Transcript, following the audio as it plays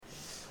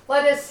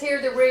Let us hear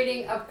the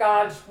reading of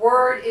God's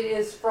Word. It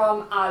is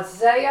from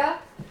Isaiah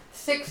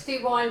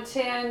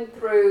 61:10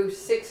 through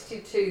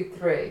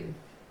 62:3.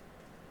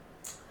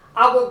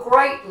 I will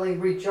greatly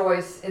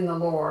rejoice in the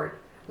Lord.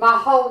 My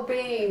whole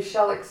being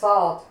shall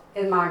exalt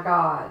in my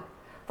God.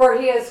 For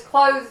he has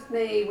clothed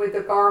me with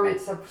the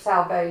garments of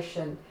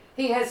salvation.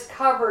 He has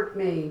covered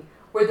me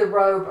with the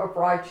robe of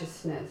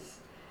righteousness.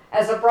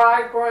 As a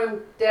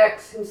bridegroom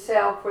decks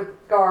himself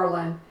with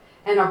garland,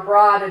 and a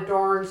bride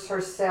adorns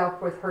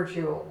herself with her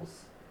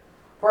jewels.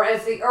 For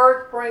as the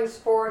earth brings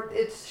forth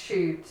its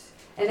shoots,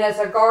 and as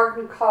a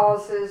garden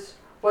causes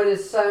what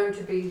is sown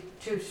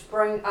to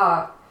spring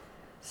up,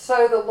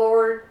 so the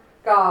Lord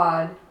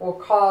God will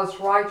cause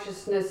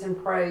righteousness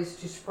and praise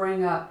to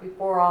spring up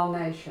before all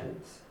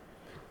nations.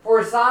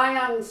 For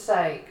Zion's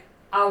sake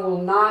I will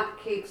not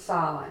keep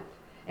silent,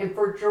 and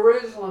for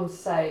Jerusalem's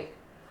sake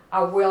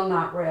I will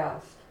not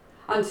rest,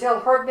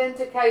 until her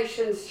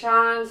vindication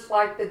shines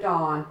like the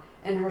dawn,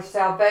 and her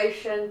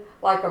salvation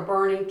like a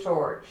burning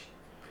torch.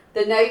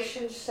 The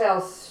nations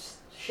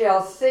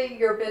shall see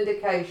your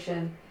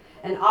vindication,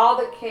 and all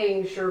the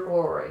kings your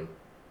glory.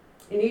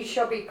 And you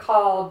shall be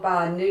called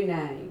by a new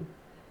name,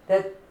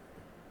 that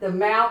the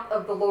mouth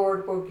of the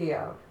Lord will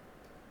give.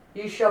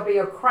 You shall be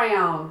a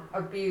crown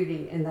of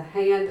beauty in the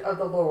hand of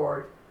the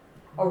Lord,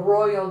 a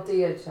royal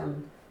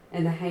diadem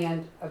in the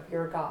hand of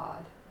your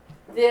God.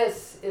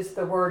 This is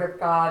the word of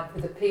God for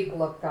the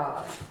people of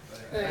God.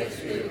 Thanks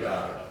be to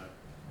God.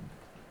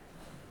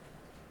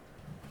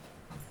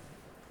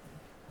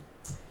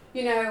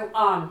 You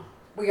know,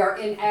 we are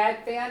in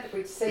Advent,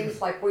 which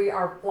seems like we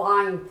are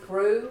flying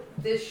through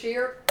this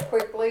year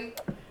quickly.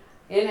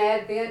 In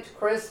Advent,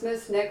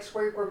 Christmas, next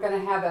week we're going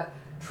to have a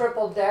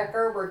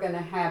triple-decker. We're going to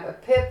have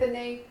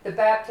Epiphany, the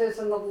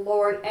baptism of the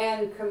Lord,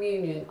 and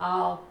communion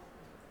all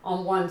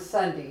on one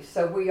Sunday.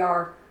 So we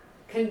are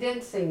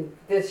condensing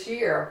this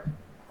year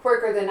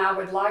quicker than I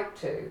would like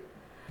to.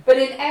 But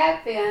in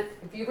Advent,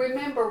 if you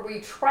remember,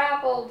 we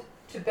traveled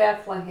to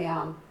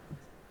Bethlehem,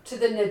 to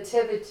the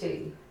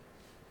Nativity,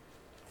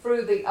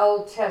 through the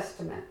Old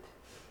Testament,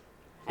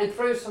 and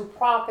through some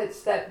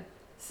prophets that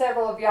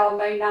several of y'all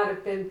may not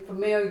have been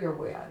familiar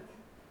with.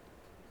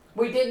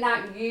 We did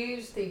not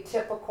use the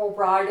typical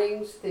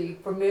writings, the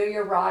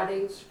familiar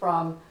writings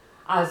from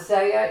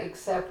Isaiah,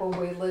 except when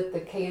we lit the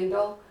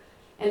candle,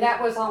 and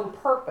that was on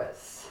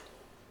purpose.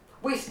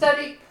 We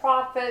studied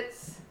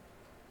prophets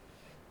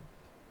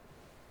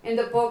in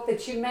the book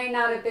that you may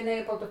not have been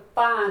able to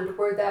find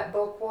where that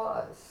book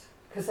was,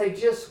 because they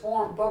just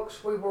weren't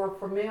books we were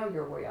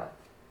familiar with.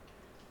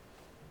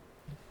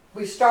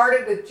 We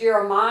started with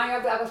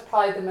Jeremiah. That was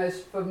probably the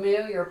most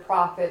familiar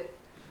prophet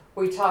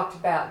we talked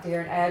about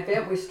during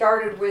Advent. We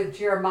started with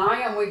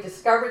Jeremiah, and we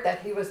discovered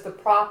that he was the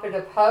prophet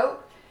of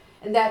hope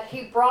and that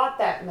he brought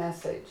that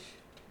message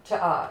to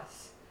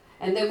us.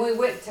 And then we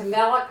went to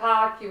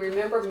Malachi. You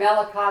remember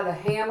Malachi the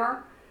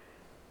hammer?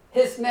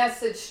 His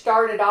message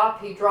started off,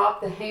 he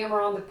dropped the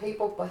hammer on the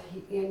people, but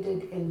he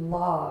ended in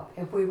love.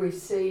 And we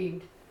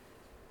received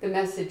the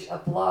message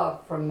of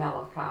love from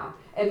Malachi.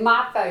 And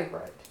my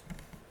favorite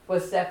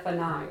was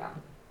Zephaniah.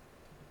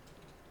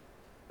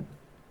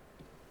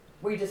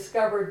 We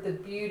discovered the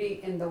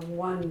beauty and the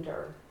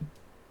wonder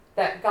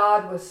that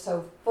God was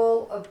so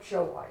full of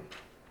joy,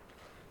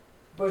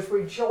 was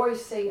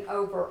rejoicing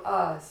over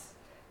us,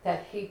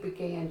 that he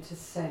began to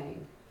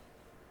sing.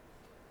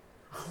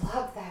 I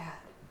love that.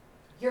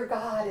 Your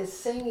God is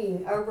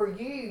singing over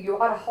you.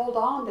 You ought to hold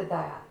on to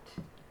that.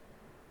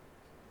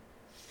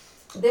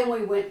 Then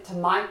we went to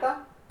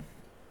Micah,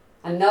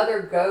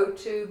 another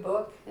go-to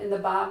book in the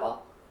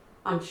Bible,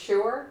 I'm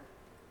sure.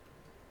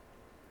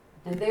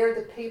 And there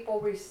the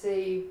people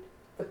received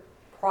the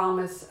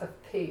promise of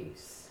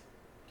peace.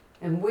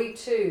 And we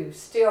too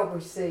still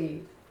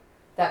receive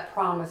that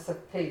promise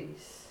of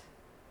peace.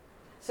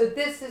 So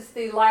this is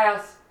the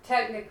last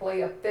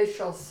technically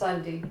official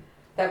Sunday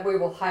that we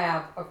will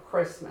have of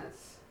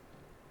Christmas.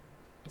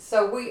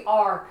 So we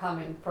are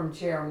coming from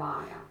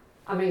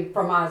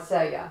from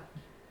Isaiah.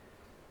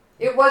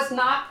 It was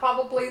not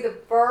probably the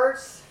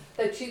verse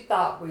that you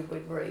thought we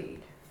would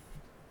read.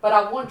 But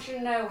I want you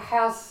to know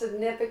how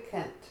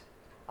significant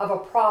of a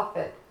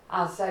prophet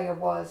Isaiah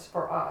was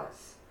for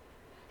us.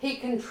 He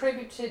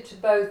contributed to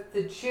both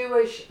the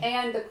Jewish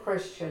and the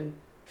Christian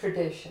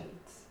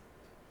traditions.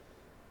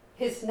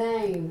 His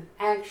name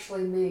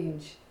actually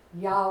means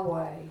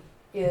Yahweh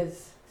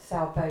is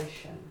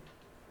salvation.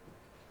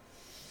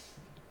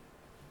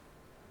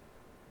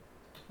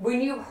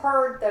 When you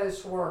heard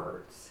those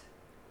words,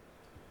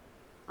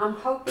 I'm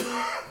hoping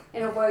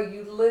in a way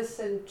you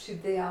listened to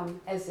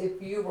them as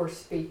if you were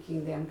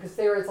speaking them, because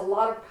there is a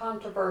lot of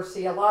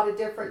controversy. A lot of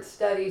different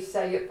studies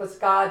say it was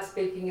God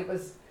speaking, it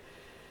was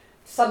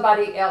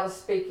somebody else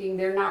speaking.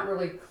 They're not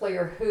really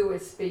clear who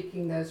is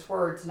speaking those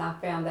words, and I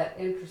found that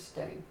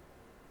interesting.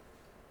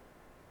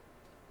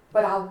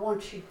 But I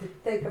want you to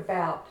think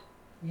about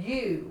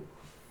you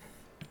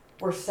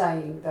were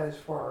saying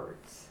those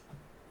words.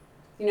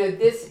 You know,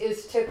 this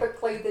is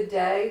typically the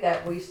day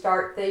that we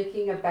start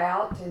thinking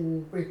about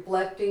and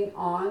reflecting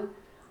on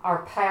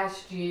our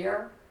past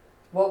year,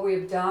 what we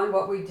have done,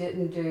 what we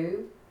didn't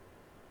do.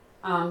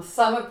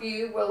 Some of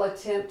you will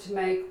attempt to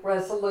make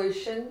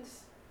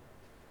resolutions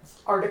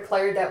or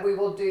declare that we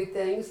will do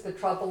things. The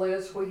trouble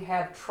is we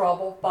have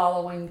trouble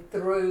following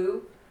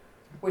through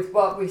with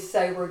what we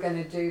say we're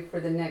going to do for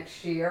the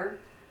next year.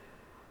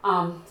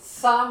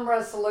 Some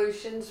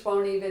resolutions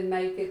won't even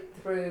make it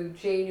through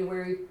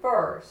January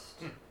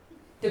 1st,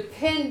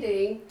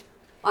 depending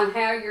on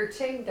how your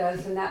team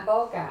does in that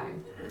ball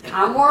game.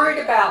 I'm worried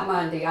about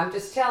Monday. I'm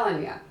just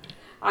telling you.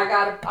 I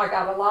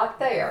got a lot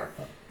there.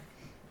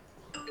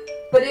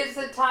 But it's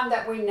the time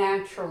that we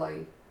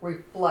naturally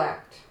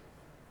reflect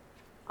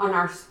on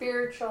our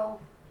spiritual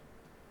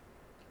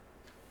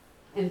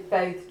and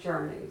faith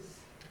journeys.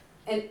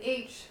 And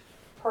each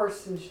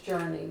person's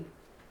journey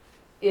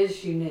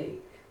is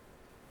unique.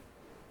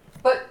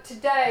 But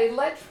today,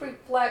 let's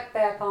reflect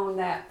back on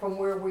that from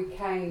where we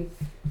came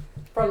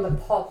from the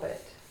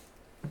pulpit.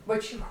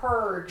 What you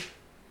heard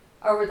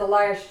over the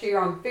last year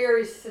on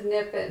very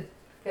significant,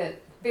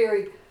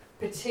 very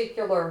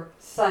particular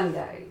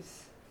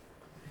Sundays.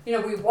 You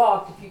know, we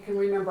walked, if you can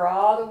remember,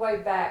 all the way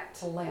back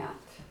to Lent.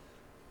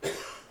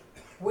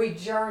 We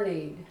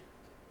journeyed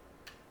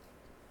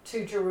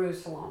to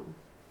Jerusalem,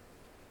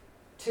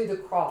 to the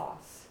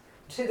cross,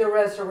 to the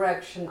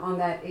resurrection on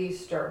that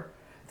Easter,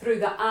 through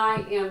the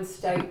I am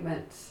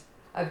statements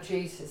of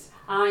Jesus.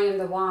 I am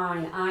the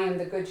vine, I am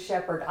the good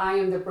shepherd, I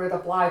am the bread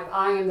of life,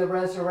 I am the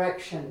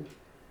resurrection.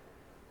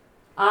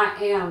 I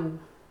am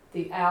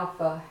the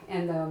Alpha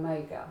and the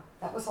Omega.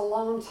 That was a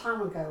long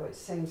time ago, it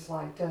seems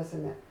like,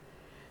 doesn't it?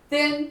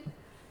 Then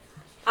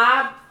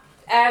I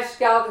asked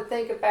y'all to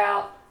think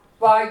about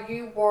why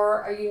you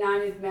were a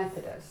United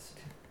Methodist,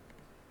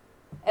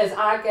 as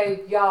I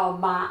gave y'all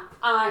my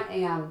I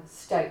am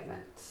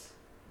statements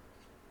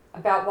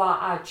about why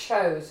I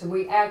chose, and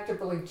we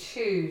actively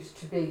choose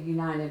to be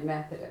United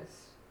Methodist.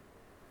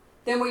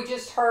 Then we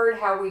just heard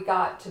how we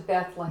got to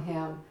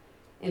Bethlehem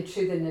and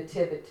to the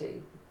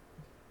Nativity.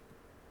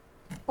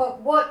 But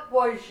what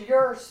was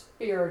your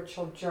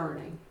spiritual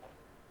journey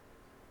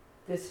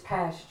this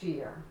past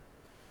year?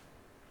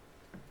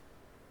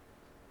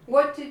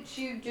 What did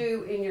you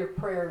do in your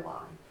prayer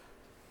life?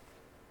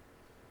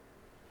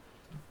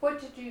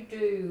 What did you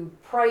do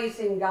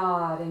praising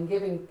God and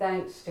giving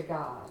thanks to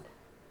God?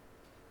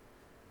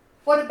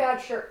 What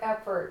about your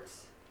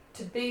efforts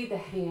to be the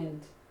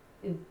hand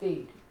and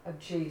feet of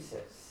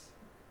Jesus?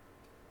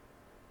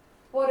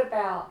 What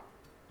about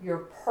your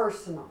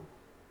personal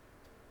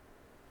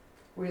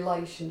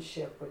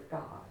relationship with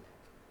God?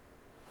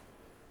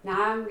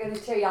 Now I'm going to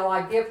tell y'all,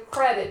 I give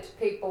credit to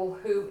people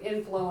who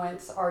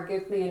influence or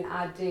give me an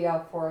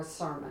idea for a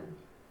sermon.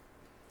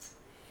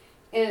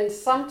 And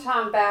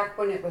sometime back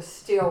when it was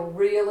still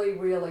really,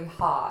 really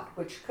hot,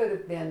 which could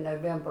have been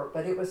November,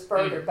 but it was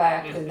further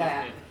back than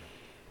that.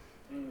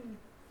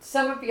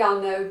 Some of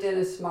y'all know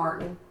Dennis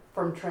Martin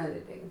from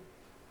Trinity.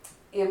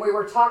 And we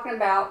were talking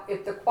about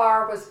if the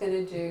choir was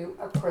going to do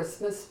a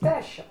Christmas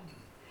special.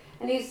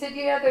 And he said,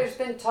 yeah, there's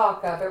been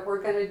talk of it.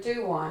 We're going to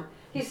do one.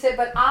 He said,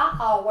 but I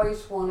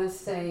always want to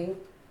sing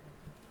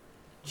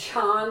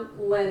John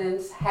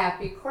Lennon's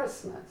Happy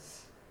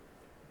Christmas.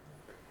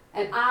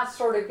 And I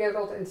sort of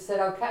giggled and said,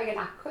 okay, and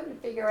I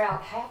couldn't figure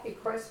out Happy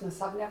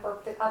Christmas. I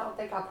don't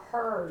think I've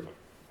heard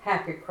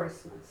Happy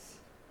Christmas.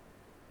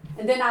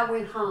 And then I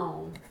went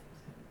home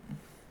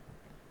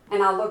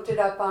and I looked it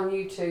up on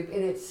YouTube,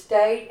 and it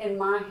stayed in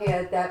my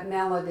head, that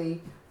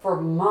melody, for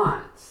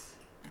months.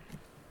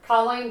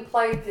 Colleen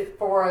played it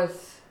for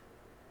us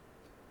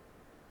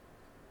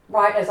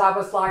right as I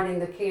was lighting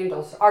the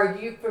candles. Are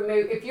you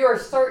familiar? If you're a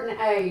certain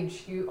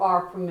age, you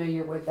are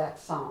familiar with that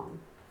song.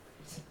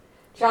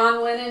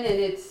 John Lennon, and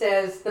it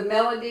says, the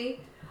melody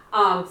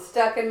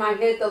stuck in my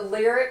head. The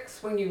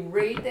lyrics, when you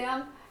read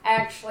them,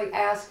 actually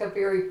ask a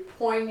very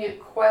poignant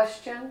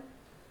question.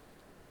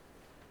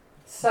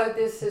 So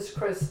this is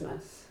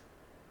Christmas.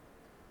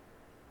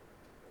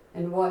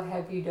 And what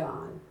have you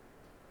done?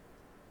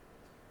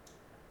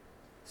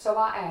 So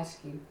I ask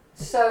you,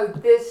 so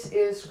this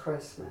is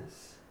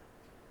Christmas.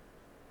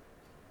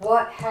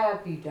 What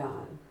have you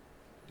done?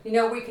 You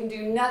know, we can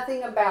do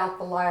nothing about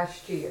the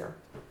last year.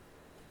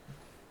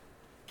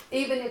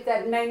 Even if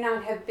that may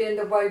not have been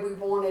the way we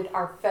wanted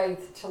our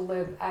faith to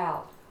live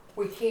out,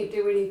 we can't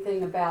do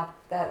anything about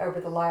that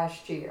over the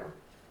last year.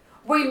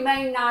 We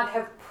may not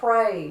have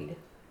prayed.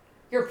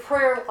 Your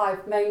prayer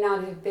life may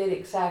not have been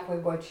exactly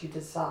what you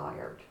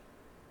desired.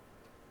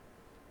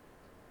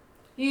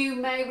 You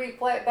may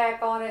reflect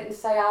back on it and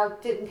say, I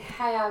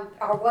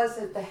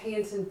wasn't the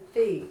hands and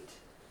feet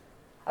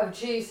of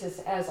Jesus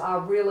as I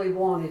really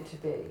wanted to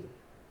be.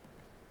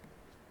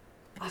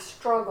 I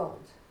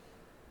struggled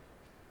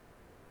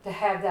to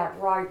have that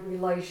right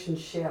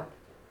relationship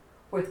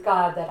with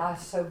God that I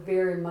so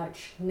very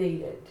much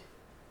needed.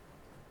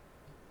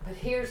 But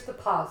here's the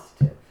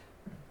positive.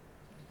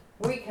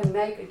 We can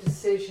make a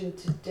decision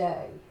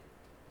today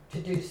to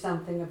do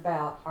something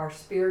about our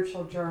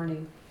spiritual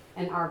journey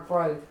and our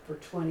growth for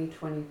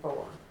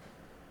 2024.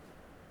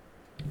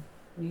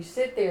 And you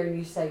sit there and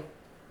you say,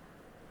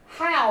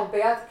 How,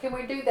 Beth, can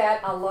we do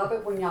that? I love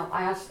it when y'all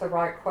ask the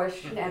right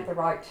question at the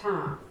right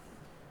time.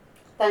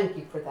 Thank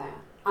you for that.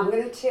 I'm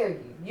going to tell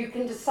you, you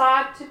can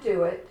decide to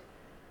do it.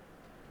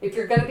 If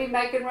you're going to be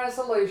making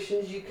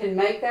resolutions, you can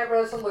make that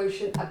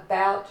resolution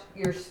about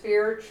your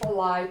spiritual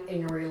life and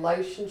your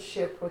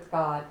relationship with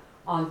God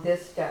on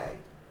this day.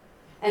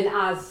 And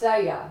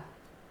Isaiah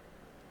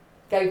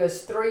gave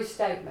us 3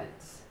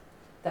 statements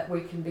that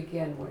we can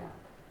begin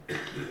with.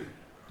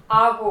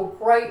 I will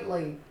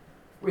greatly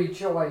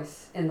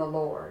rejoice in the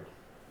Lord.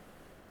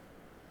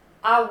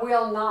 I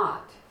will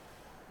not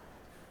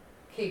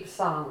keep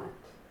silent.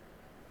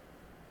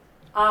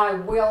 I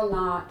will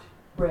not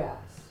rest.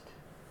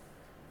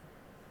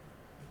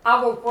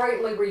 I will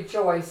greatly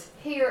rejoice.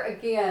 Here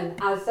again,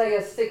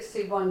 Isaiah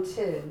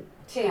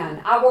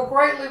 61:10. I will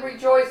greatly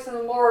rejoice in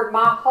the Lord.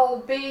 My whole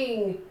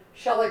being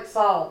shall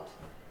exalt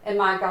in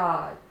my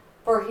God,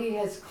 for he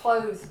has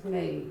clothed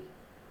me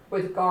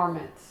with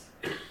garments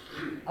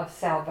of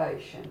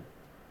salvation.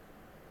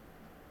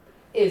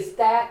 Is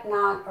that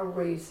not a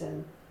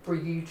reason for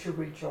you to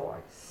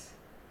rejoice?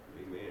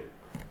 Amen.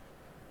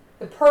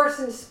 The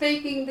person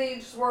speaking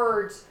these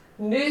words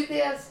knew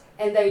this,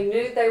 and they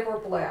knew they were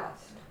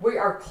blessed. We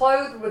are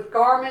clothed with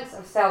garments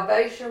of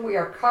salvation. We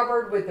are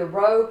covered with the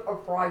robe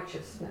of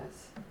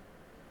righteousness.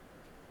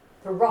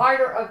 The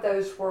writer of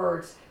those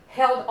words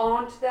held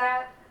on to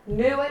that,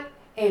 knew it,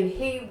 and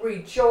he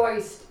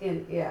rejoiced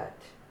in it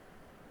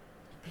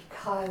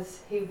because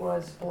he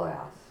was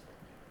blessed.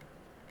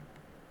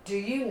 Do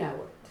you know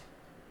it?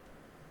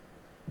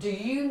 Do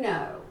you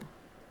know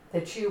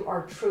that you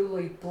are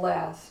truly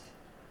blessed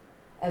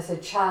as a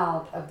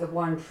child of the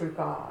one true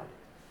God?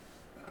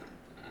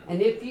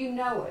 And if you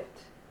know it,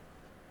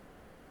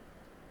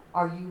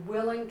 are you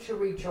willing to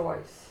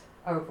rejoice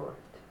over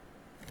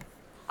it?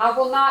 I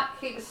will not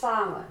keep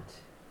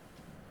silent.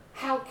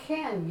 How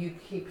can you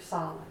keep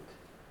silent?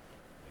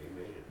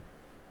 Amen.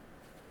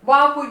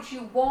 Why would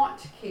you want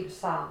to keep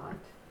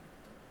silent?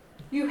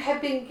 You have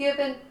been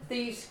given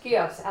these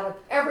gifts out of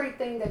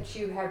everything that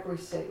you have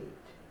received.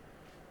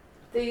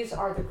 These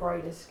are the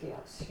greatest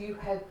gifts. You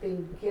have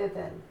been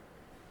given.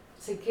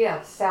 It's a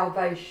gift,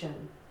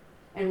 salvation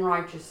and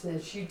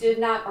righteousness. You did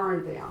not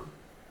earn them.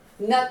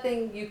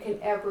 Nothing you can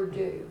ever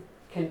do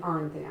can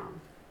earn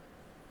them.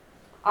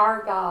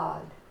 Our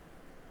God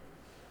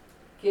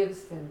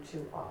gives them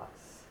to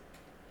us.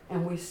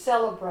 And we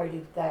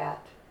celebrated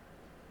that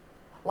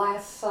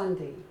last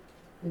Sunday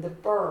in the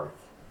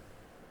birth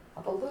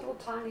of a little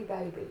tiny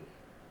baby.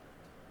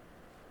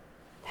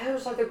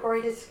 Those are the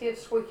greatest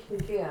gifts we can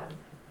give.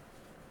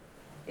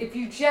 If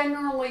you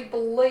genuinely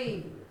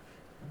believe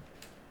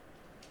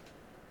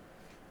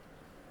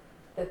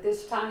that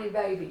this tiny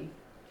baby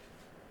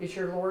is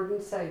your Lord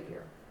and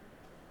Savior,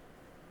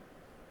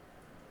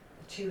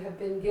 that you have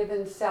been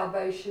given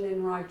salvation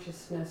and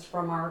righteousness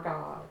from our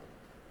God,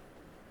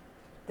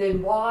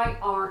 then why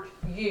aren't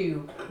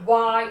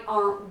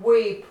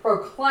we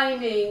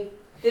proclaiming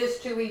this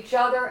to each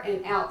other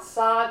and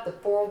outside the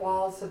 4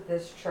 walls of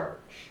this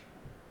church?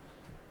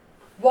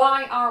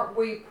 Why aren't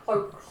we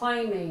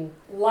proclaiming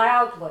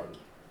loudly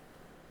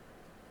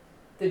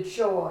the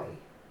joy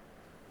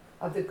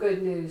of the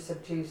good news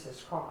of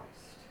Jesus Christ?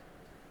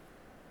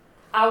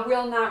 I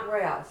will not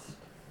rest.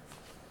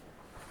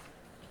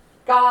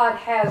 God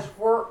has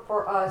work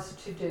for us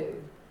to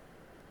do.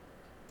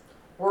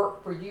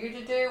 Work for you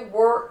to do,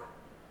 work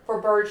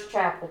for Burge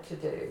Chapel to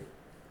do. It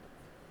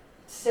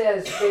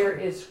says there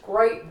is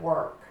great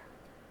work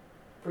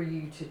for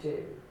you to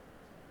do.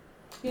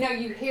 You know,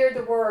 you hear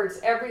the words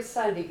every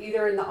Sunday,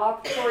 either in the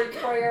offertory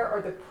prayer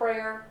or the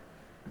prayer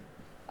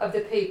of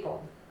the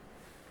people.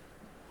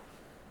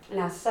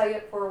 And I say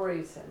it for a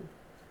reason.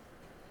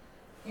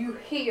 You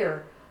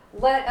hear,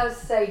 let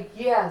us say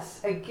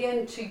yes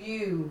again to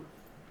you,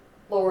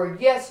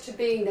 Lord. Yes to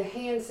being the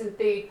hands and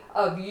feet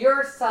of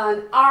your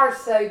Son, our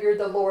Savior,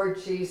 the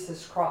Lord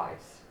Jesus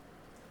Christ.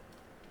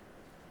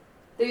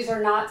 These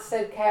are not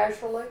said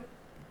casually.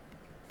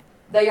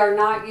 They are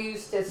not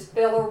used as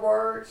filler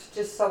words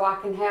just so I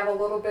can have a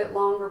little bit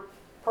longer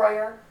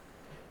prayer.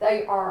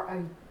 They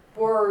are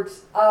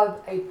words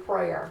of a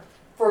prayer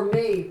for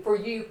me, for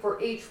you,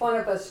 for each one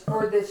of us,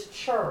 for this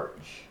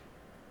church.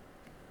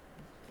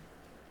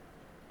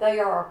 They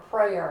are a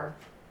prayer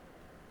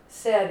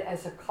said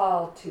as a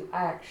call to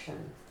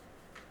action.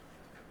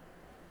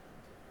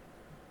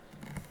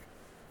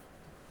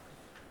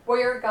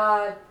 Where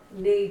God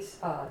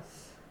needs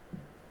us,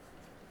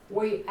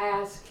 we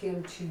ask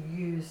Him to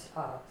use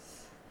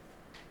us.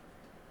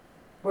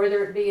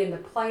 Whether it be in the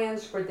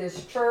plans for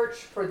this church,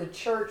 for the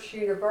church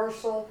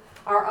universal,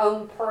 our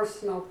own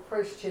personal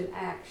Christian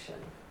action.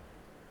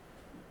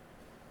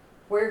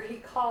 Where He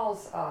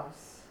calls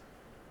us,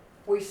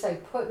 we say,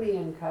 put me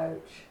in,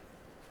 Coach.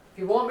 If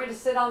you want me to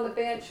sit on the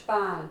bench,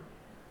 fine.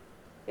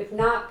 If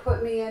not,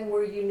 put me in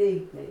where you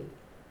need me.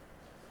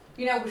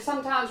 You know,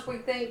 sometimes we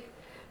think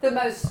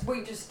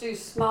we just do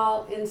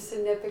small,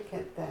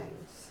 insignificant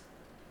things.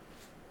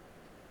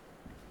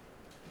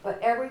 But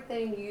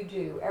everything you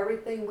do,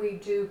 everything we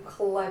do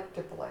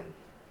collectively,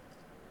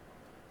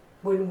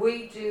 when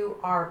we do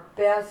our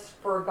best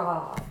for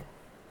God,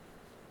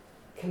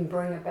 can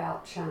bring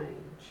about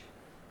change.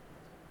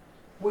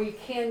 We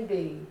can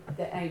be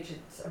the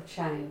agents of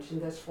change in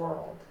this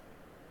world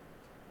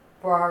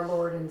for our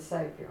Lord and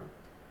Savior.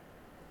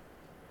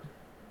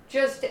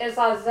 Just as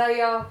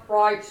Isaiah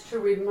writes to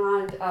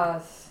remind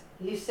us,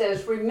 he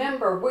says,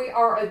 remember, we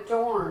are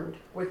adorned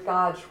with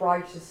God's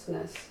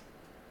righteousness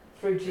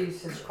through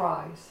Jesus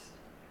Christ.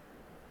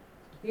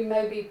 You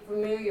may be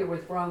familiar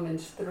with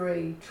Romans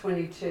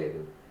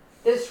 3:22.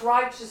 This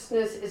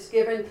righteousness is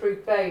given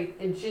through faith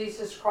in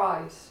Jesus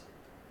Christ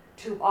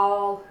to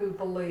all who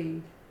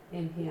believe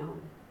in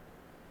Him.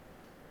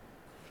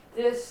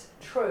 This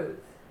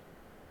truth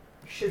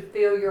should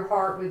fill your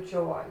heart with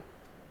joy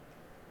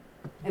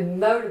and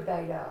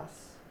motivate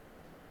us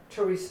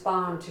to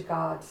respond to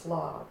God's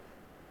love.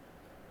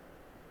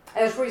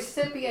 As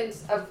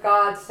recipients of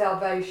God's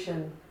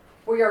salvation,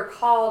 we are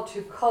called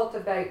to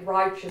cultivate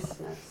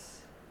righteousness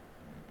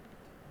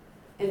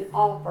and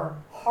offer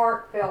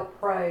heartfelt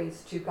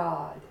praise to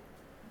God,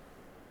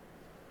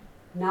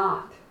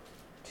 not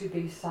to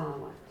be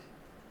silent.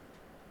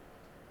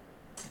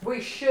 We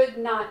should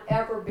not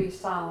ever be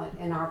silent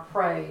in our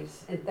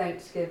praise and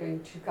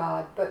thanksgiving to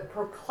God, but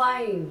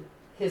proclaim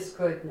His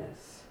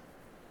goodness.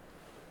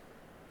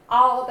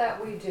 All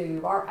that we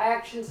do, our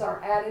actions,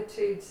 our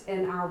attitudes,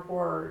 and our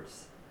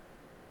words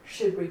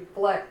should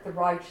reflect the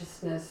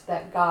righteousness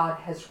that God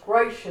has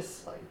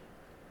graciously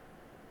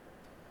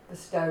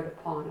bestowed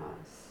upon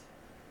us.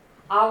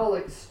 I will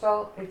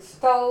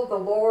extol the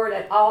Lord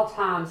at all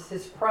times.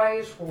 His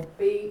praise will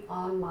be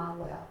on my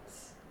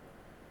lips.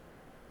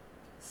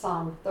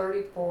 Psalm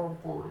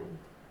 34:1.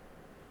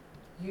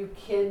 You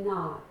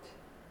cannot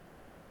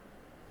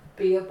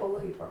be a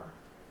believer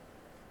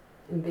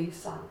and be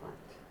silent.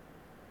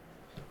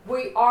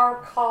 We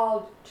are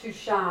called to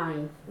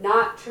shine,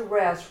 not to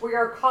rest. We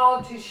are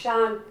called to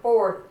shine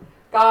forth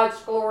God's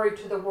glory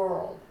to the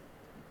world.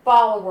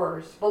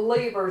 Followers,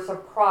 believers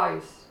of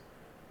Christ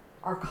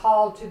are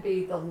called to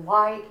be the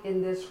light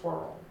in this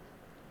world,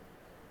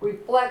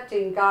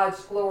 reflecting God's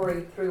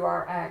glory through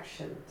our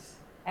actions,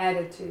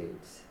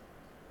 attitudes,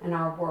 and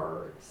our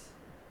words.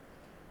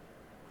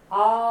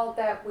 All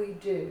that we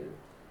do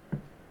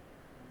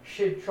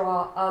should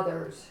draw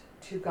others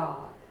to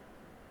God.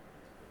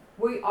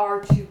 We are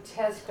to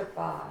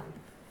testify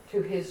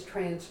to His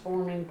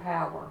transforming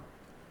power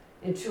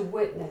and to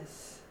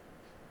witness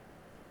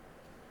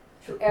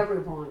to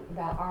everyone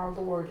about our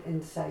Lord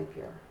and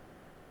Savior.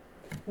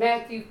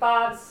 Matthew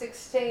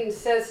 5:16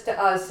 says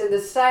to us, in the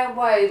same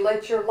way,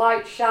 let your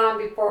light shine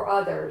before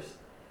others,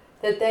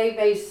 that they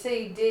may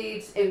see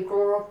deeds and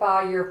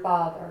glorify your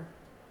Father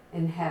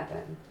in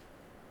heaven.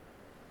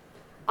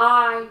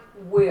 I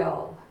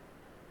will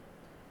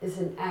is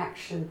an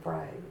action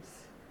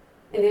phrase,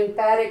 an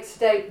emphatic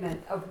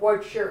statement of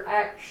what your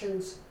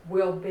actions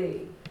will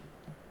be.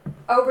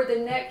 Over the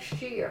next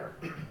year,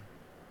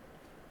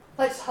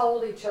 let's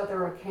hold each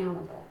other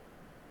accountable.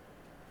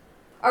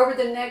 Over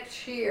the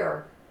next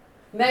year,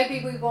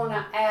 maybe we want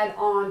to add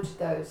on to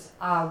those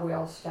I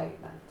will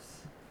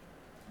statements.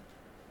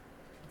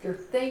 If you're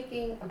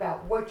thinking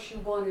about what you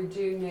want to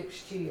do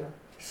next year,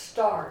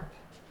 start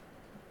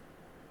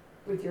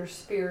with your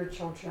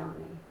spiritual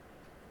journey,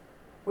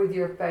 with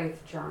your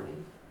faith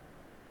journey.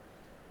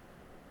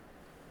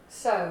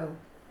 So,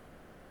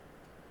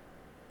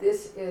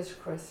 this is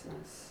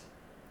Christmas.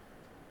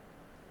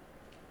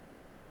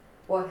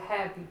 What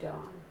have you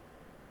done?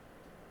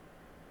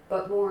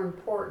 But more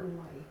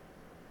importantly,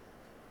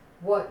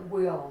 what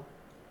will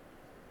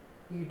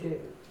you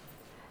do?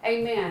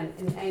 Amen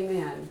and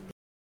amen.